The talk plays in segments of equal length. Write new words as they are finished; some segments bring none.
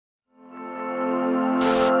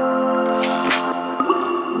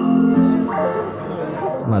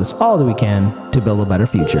and let us all do we can to build a better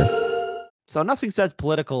future. So nothing says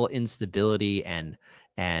political instability and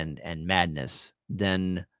madness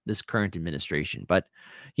than this current administration. But,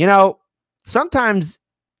 you know, sometimes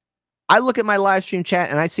I look at my live stream chat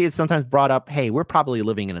and I see it sometimes brought up, hey, we're probably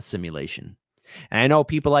living in a simulation. And I know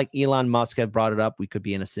people like Elon Musk have brought it up. We could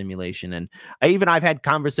be in a simulation. And I've had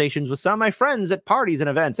conversations with some of my friends at parties and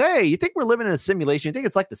events. Hey, you think we're living in a simulation? You think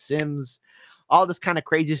it's like The Sims? All this kind of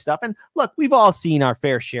crazy stuff. And look, we've all seen our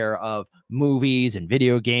fair share of movies and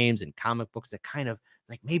video games and comic books that kind of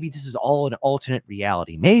like, maybe this is all an alternate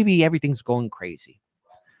reality. Maybe everything's going crazy.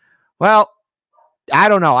 Well, I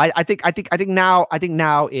don't know. I think now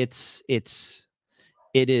it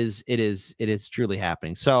is truly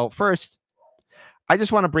happening. So first, I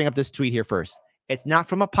just want to bring up this tweet here first. It's not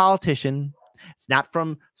from a politician. It's not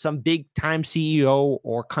from some big time CEO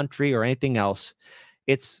or country or anything else.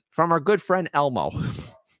 It's from our good friend Elmo.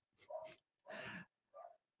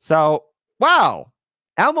 So, wow.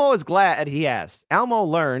 Elmo is glad he asked. Elmo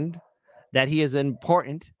learned that he is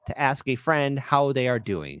important to ask a friend how they are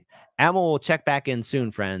doing. Elmo will check back in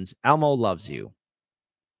soon, friends. Elmo loves you.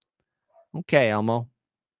 Okay, Elmo.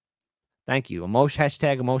 Thank you.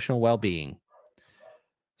 Hashtag emotional well-being.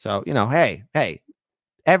 So, you know, hey,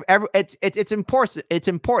 it's important. It's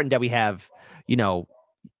important that we have, you know,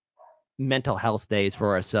 mental health days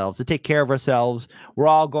for ourselves, to take care of ourselves. We're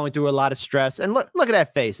all going through a lot of stress. And look at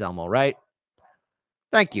that face, Elmo, right?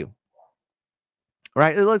 Thank you.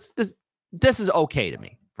 Right? This is okay to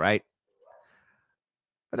me, right?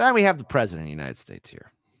 But then we have the president of the United States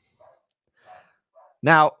here.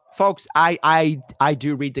 Now, folks, I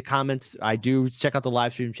do read the comments. I do check out the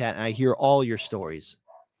live stream chat, and I hear all your stories.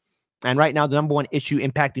 And right now, the number one issue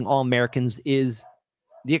impacting all Americans is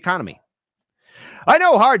the economy. I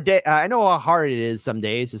know how hard it is some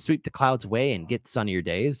days to sweep the clouds away and get sunnier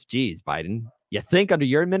days. Geez, Biden, you think under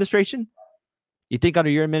your administration? You think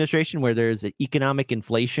under your administration where there's an economic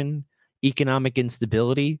inflation, economic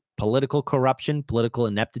instability, political corruption, political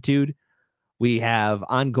ineptitude, we have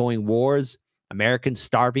ongoing wars, Americans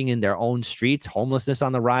starving in their own streets, homelessness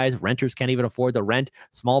on the rise, renters can't even afford the rent,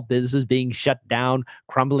 small businesses being shut down,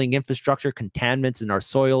 crumbling infrastructure, contaminants in our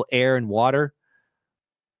soil, air, and water.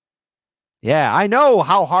 Yeah, I know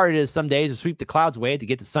how hard it is some days to sweep the clouds away to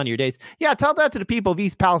get to sunnier days. Yeah, tell that to the people of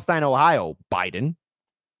East Palestine, Ohio, Biden.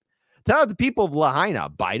 Tell the people of Lahaina,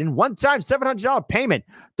 Biden. One-time $700 payment.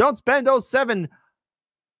 Don't spend those 7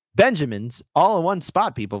 Benjamins all in one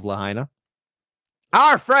spot, people of Lahaina.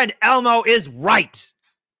 Our friend Elmo is right.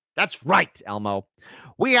 That's right, Elmo.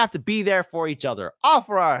 We have to be there for each other,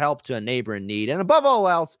 offer our help to a neighbor in need, and above all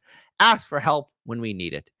else, ask for help when we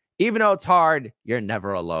need it. Even though it's hard, you're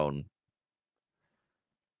never alone.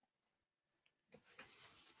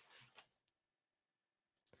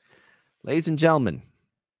 Ladies and gentlemen,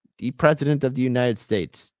 the President of the United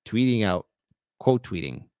States tweeting out, quote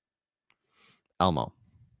tweeting, Elmo.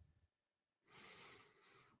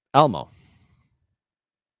 Elmo.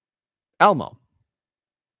 Elmo.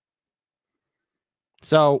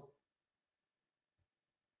 So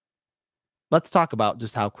let's talk about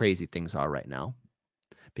just how crazy things are right now,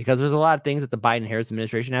 because there's a lot of things that the Biden-Harris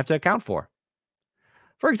administration have to account for.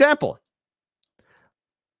 For example,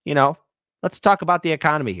 you know, let's talk about the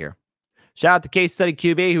economy here. Shout out to Case Study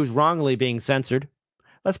QB, who's wrongly being censored.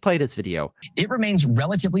 Let's play this video. It remains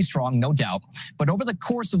relatively strong, no doubt. But over the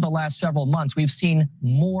course of the last several months, we've seen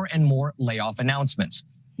more and more layoff announcements.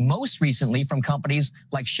 Most recently from companies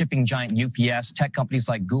like shipping giant UPS, tech companies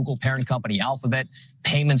like Google, parent company Alphabet,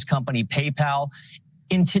 payments company PayPal.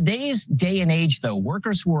 In today's day and age, though,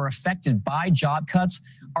 workers who are affected by job cuts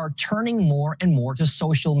are turning more and more to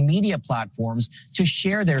social media platforms to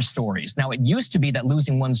share their stories. Now, it used to be that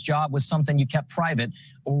losing one's job was something you kept private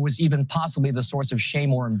or was even possibly the source of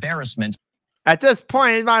shame or embarrassment. At this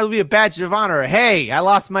point, it might be a badge of honor. Hey, I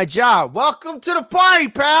lost my job. Welcome to the party,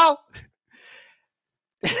 pal.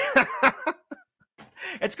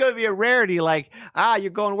 It's going to be a rarity, like, you're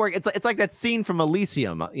going to work. It's like that scene from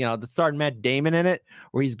Elysium, you know, that starred Matt Damon in it,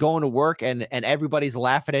 where he's going to work and everybody's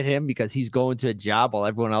laughing at him because he's going to a job while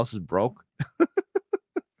everyone else is broke.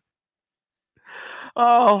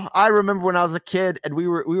 Oh, I remember when I was a kid and we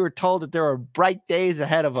were told that there were bright days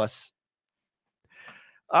ahead of us.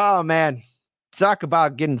 Oh, man. Talk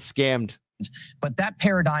about getting scammed. But that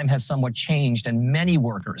paradigm has somewhat changed, and many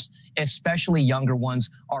workers, especially younger ones,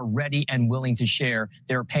 are ready and willing to share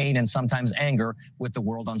their pain and sometimes anger with the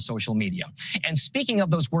world on social media. And speaking of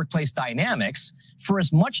those workplace dynamics, for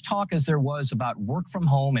as much talk as there was about work from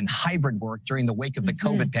home and hybrid work during the wake of the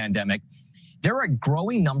COVID pandemic, there are a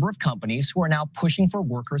growing number of companies who are now pushing for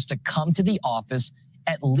workers to come to the office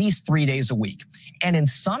at least 3 days a week. And in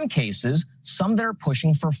some cases, some that are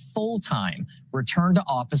pushing for full-time return to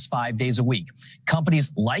office 5 days a week.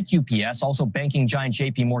 Companies like UPS, also banking giant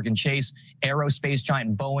JP Morgan Chase, aerospace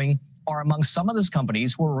giant Boeing, are among some of those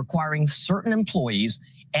companies who are requiring certain employees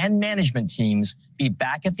and management teams be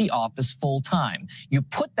back at the office full time. You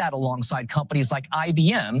put that alongside companies like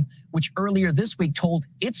IBM, which earlier this week told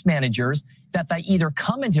its managers that they either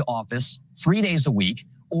come into office 3 days a week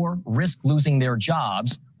or risk losing their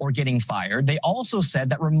jobs or getting fired. They also said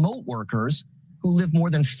that remote workers who live more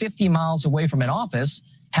than 50 miles away from an office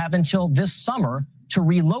have until this summer to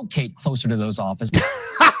relocate closer to those offices.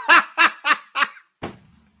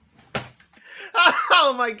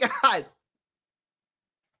 Oh my God.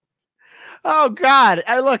 Oh God.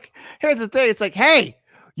 And look, here's the thing. It's like, hey,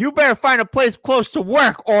 you better find a place close to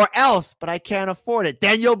work or else, but I can't afford it.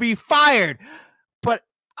 Then you'll be fired. But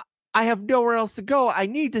I have nowhere else to go. I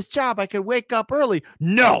need this job. I could wake up early.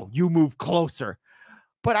 No, you move closer.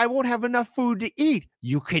 But I won't have enough food to eat.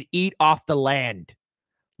 You could eat off the land.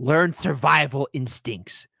 Learn survival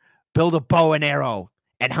instincts. Build a bow and arrow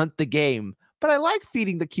and hunt the game. But I like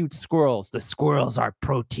feeding the cute squirrels. The squirrels are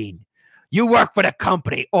protein. You work for the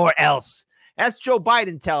company or else. That's Joe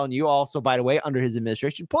Biden telling you also, by the way, under his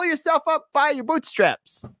administration, pull yourself up by your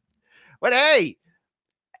bootstraps. But hey,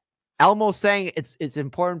 Elmo saying it's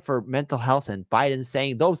important for mental health, and Biden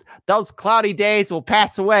saying those cloudy days will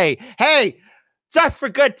pass away. Hey, just for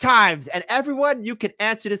good times. And everyone, you can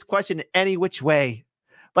answer this question in any which way.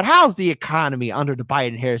 But how's the economy under the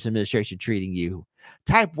Biden-Harris administration treating you?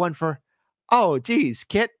 Type 1 for, oh, geez,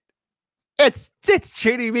 Kit, it's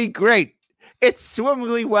treating me great. It's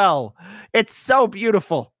swimmingly well. It's so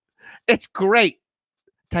beautiful. It's great.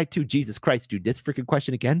 Type 2, Jesus Christ, dude, this freaking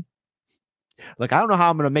question again? Look, I don't know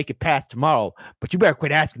how I'm going to make it past tomorrow, but you better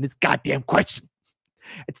quit asking this goddamn question.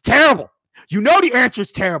 It's terrible. You know the answer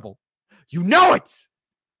is terrible. You know it.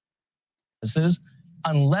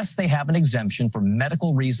 Unless they have an exemption for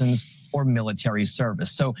medical reasons or military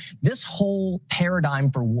service. So this whole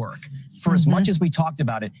paradigm for work, for as much as we talked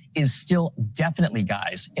about it, is still definitely,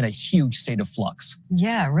 guys, in a huge state of flux.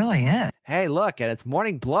 Yeah, it really is. Hey, look, and it's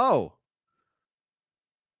Morning Blow.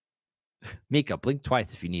 Mika, blink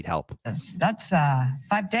twice if you need help. That's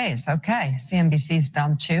 5 days. Okay. CNBC's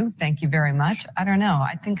dumb too. Thank you very much. I don't know.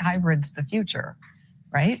 I think hybrid's the future,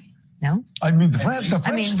 right? No? I mean, the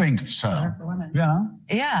French think so. Yeah.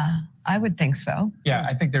 Yeah, I would think so. Yeah,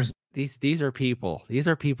 I think there's these are people. These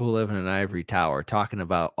are people who live in an ivory tower talking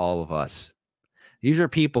about all of us. These are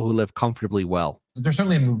people who live comfortably well. There's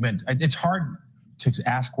certainly a movement. It's hard to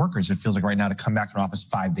ask workers, it feels like right now, to come back to an office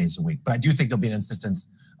 5 days a week. But I do think there'll be an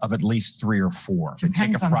insistence of at least 3 or 4. Depends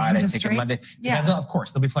take a on Friday, the take a industry. Monday. Depends on, of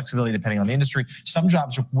course, there'll be flexibility depending on the industry. Some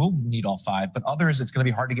jobs will need all 5, but others, it's going to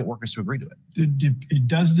be hard to get workers to agree to it. It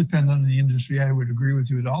does depend on the industry. I would agree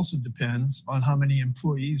with you. It also depends on how many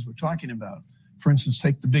employees we're talking about. For instance,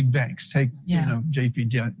 take the big banks. Take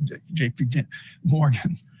JP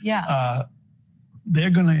Morgan. Yeah.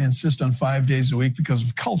 They're going to insist on 5 days a week because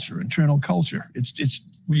of culture, internal culture. It's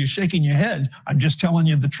when you're shaking your head, I'm just telling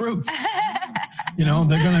you the truth. They're going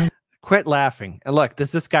to quit laughing. And look,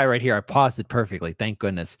 this guy right here, I paused it perfectly. Thank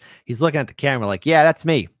goodness. He's looking at the camera like, yeah, that's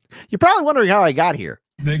me. You're probably wondering how I got here.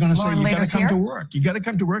 They're going to say, you got to come to work. You got to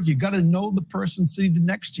come to work. You got to know the person seated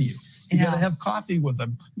next to you. You got to have coffee with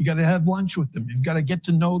them. You got to have lunch with them. You've got to get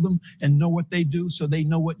to know them and know what they do so they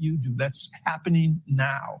know what you do. That's happening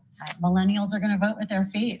now. Millennials are going to vote with their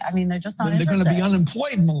feet. I mean, they're just not interested. They're going to be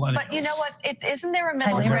unemployed millennials. But you know what? Isn't there a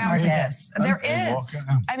middle ground to this? There is.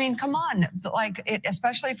 I mean, come on.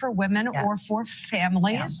 Especially for women or for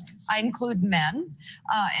families. I include men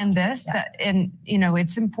in this.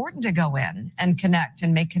 It's important to go in and connect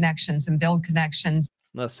and make connections and build connections.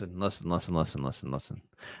 Listen.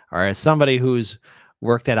 All right. Somebody who's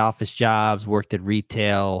worked at office jobs, worked at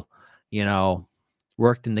retail,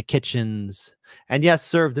 worked in the kitchens, and yes,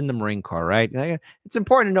 served in the Marine Corps, right? It's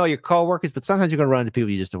important to know your coworkers, but sometimes you're going to run into people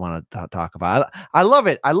you just don't want to talk about. I love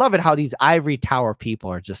it. I love it how these ivory tower people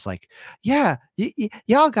are just like, yeah,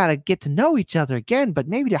 y'all got to get to know each other again, but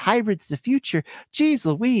maybe the hybrid's the future. Jeez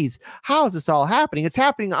Louise, how is this all happening? It's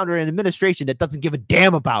happening under an administration that doesn't give a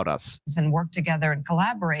damn about us. And work together and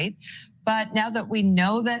collaborate. But now that we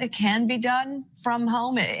know that it can be done from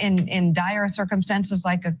home in dire circumstances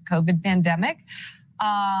like a COVID pandemic,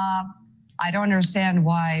 I don't understand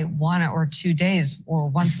why 1 or 2 days or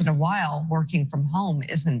once in a while working from home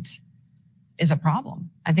is a problem.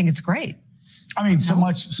 I think it's great. I mean, so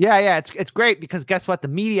much. Yeah. It's great because guess what? The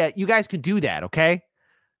media, you guys can do that. Okay.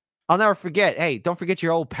 I'll never forget. Hey, don't forget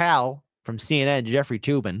your old pal from CNN, Jeffrey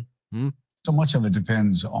Toobin. So much of it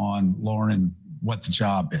depends on Lauren and what the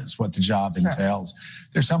job is, what the job entails.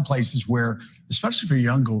 There's some places where, especially for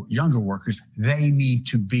younger workers, they need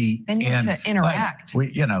to be to interact.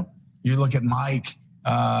 Like, you look at Mike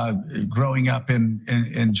growing up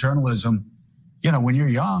in journalism. When you're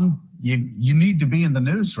young, you need to be in the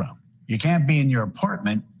newsroom. You can't be in your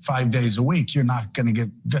apartment 5 days a week. You're not going to get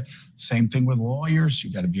good. Same thing with lawyers.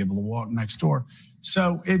 You got to be able to walk next door.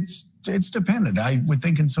 So it's dependent. I would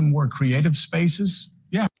think in some more creative spaces.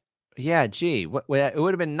 Yeah, gee, it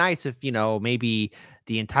would have been nice if, maybe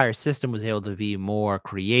the entire system was able to be more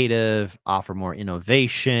creative, offer more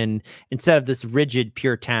innovation, instead of this rigid,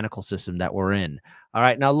 puritanical system that we're in. All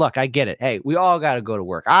right, now look, I get it. Hey, we all got to go to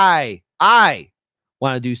work. I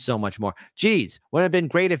want to do so much more. Geez, wouldn't it have been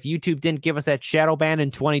great if YouTube didn't give us that shadow ban in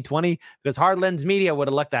 2020? Because Hard Lens Media would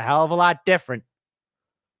have looked a hell of a lot different.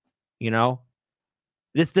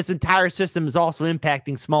 This entire system is also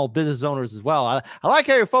impacting small business owners as well. I like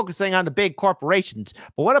how you're focusing on the big corporations,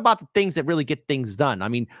 but what about the things that really get things done? I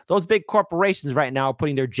mean, those big corporations right now are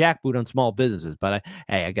putting their jackboot on small businesses, but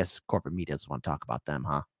hey, I guess corporate media doesn't want to talk about them,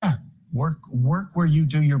 huh? Work where you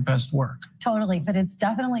do your best work. Totally, but it's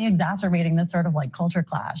definitely exacerbating this sort of like culture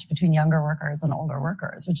clash between younger workers and older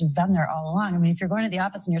workers, which has been there all along. I mean, if you're going to the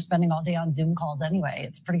office and you're spending all day on Zoom calls anyway,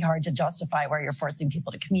 it's pretty hard to justify where you're forcing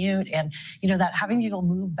people to commute. And, that having people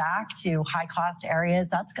move back to high cost areas,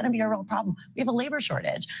 that's going to be a real problem. We have a labor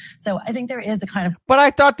shortage. So I think there is a kind of... But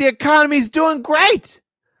I thought the economy's doing great.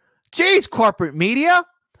 Geez, corporate media.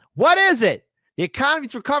 What is it? The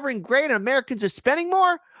economy's recovering great and Americans are spending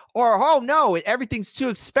more? Or, oh, no, everything's too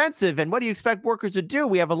expensive, and what do you expect workers to do?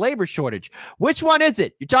 We have a labor shortage. Which one is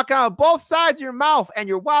it? You're talking out of both sides of your mouth, and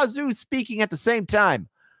you're wazoo speaking at the same time.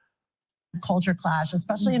 Culture clash,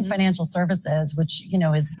 especially in financial services, which,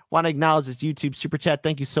 is... Want to acknowledge this YouTube Super Chat.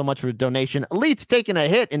 Thank you so much for the donation. Elite's taking a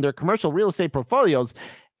hit in their commercial real estate portfolios,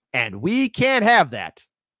 and we can't have that.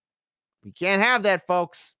 We can't have that,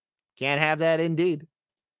 folks. Can't have that indeed.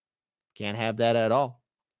 Can't have that at all.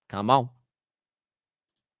 Come on.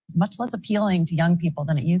 Much less appealing to young people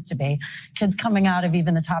than it used to be. Kids coming out of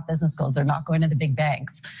even the top business schools, they're not going to the big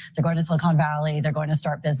banks. They're going to Silicon Valley. They're going to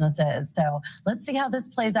start businesses. So let's see how this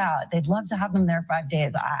plays out. They'd love to have them there 5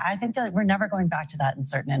 days. I think that we're never going back to that in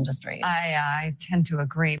certain industries. I tend to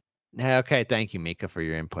agree. Okay, thank you, Mika, for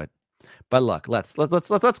your input. But look, let's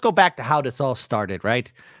go back to how this all started,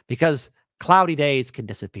 right? Because cloudy days can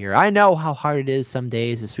disappear. I know how hard it is some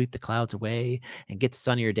days to sweep the clouds away and get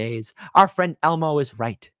sunnier days. Our friend Elmo is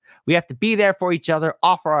right. We have to be there for each other,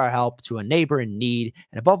 offer our help to a neighbor in need,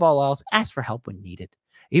 and above all else, ask for help when needed.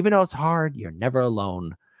 Even though it's hard, you're never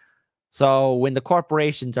alone. So when the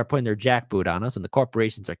corporations are putting their jackboot on us, and the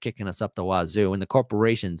corporations are kicking us up the wazoo, and the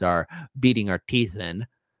corporations are beating our teeth in,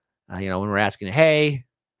 when we're asking, hey,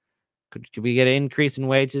 could we get an increase in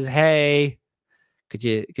wages? Hey, could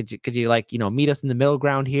you meet us in the middle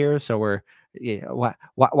ground here? So why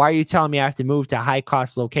are you telling me I have to move to a high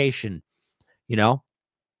cost location?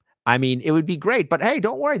 I mean, it would be great, but hey,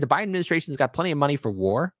 don't worry. The Biden administration's got plenty of money for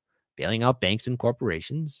war, bailing out banks and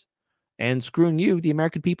corporations, and screwing you, the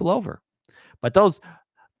American people, over. But those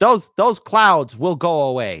clouds will go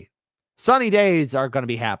away. Sunny days are going to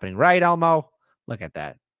be happening, right, Elmo? Look at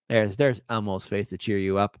that. There's Elmo's face to cheer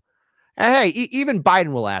you up. And hey, even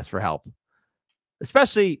Biden will ask for help.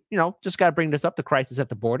 Especially, just got to bring this up, the crisis at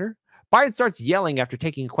the border. Biden starts yelling after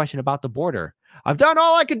taking a question about the border. I've done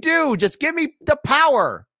all I could do. Just give me the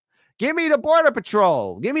power. Give me the border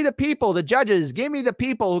patrol. Give me the people, the judges. Give me the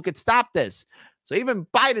people who could stop this. So even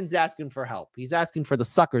Biden's asking for help. He's asking for the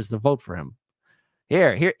suckers to vote for him.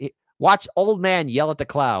 Here, watch old man yell at the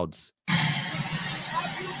clouds.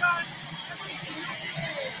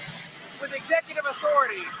 With executive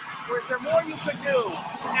authority, or is there more you could do?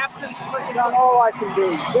 Absent not all I can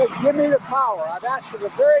do. Just give me the power. I've asked for the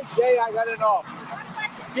very day I got in office.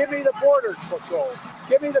 Give me the border patrol.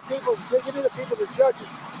 Give me the people. Give me the people, the judges.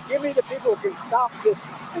 Give me the people who can stop this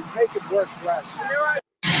and make it work for us.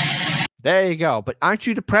 There you go. But aren't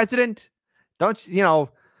you the president? Don't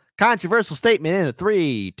controversial statement in a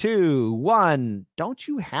 3, 2, 1. Don't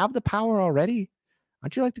you have the power already?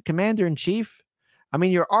 Aren't you like the commander in chief? I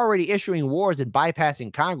mean, you're already issuing wars and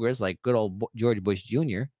bypassing Congress like good old George Bush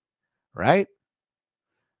Jr., right?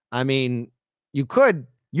 I mean, you could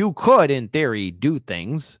in theory do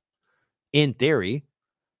things. In theory.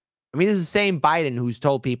 I mean, this is the same Biden who's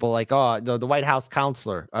told people like, oh, the White House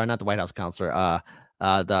counselor, or not the White House counselor,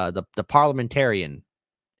 the parliamentarian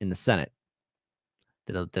in the Senate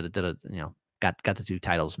got the two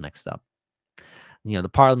titles mixed up. The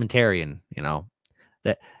parliamentarian,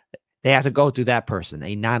 that they have to go through that person,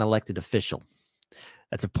 a non-elected official.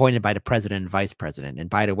 that's appointed by the president and vice president. And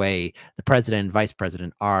by the way, the president and vice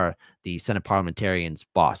president are the Senate parliamentarians'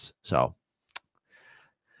 boss. So,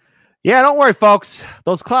 yeah, don't worry, folks.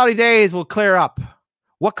 Those cloudy days will clear up.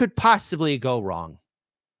 What could possibly go wrong?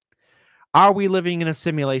 Are we living in a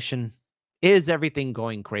simulation? Is everything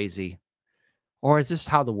going crazy? Or is this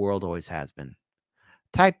how the world always has been?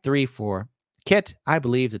 Type 3 for Kit. I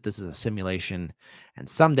believe that this is a simulation, and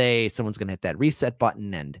someday someone's going to hit that reset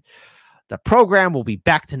button and the program will be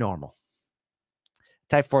back to normal.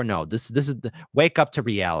 Type 4, no. This is the wake up to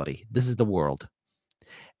reality. This is the world,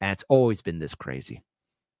 and it's always been this crazy.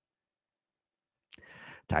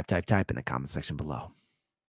 Type in the comment section below.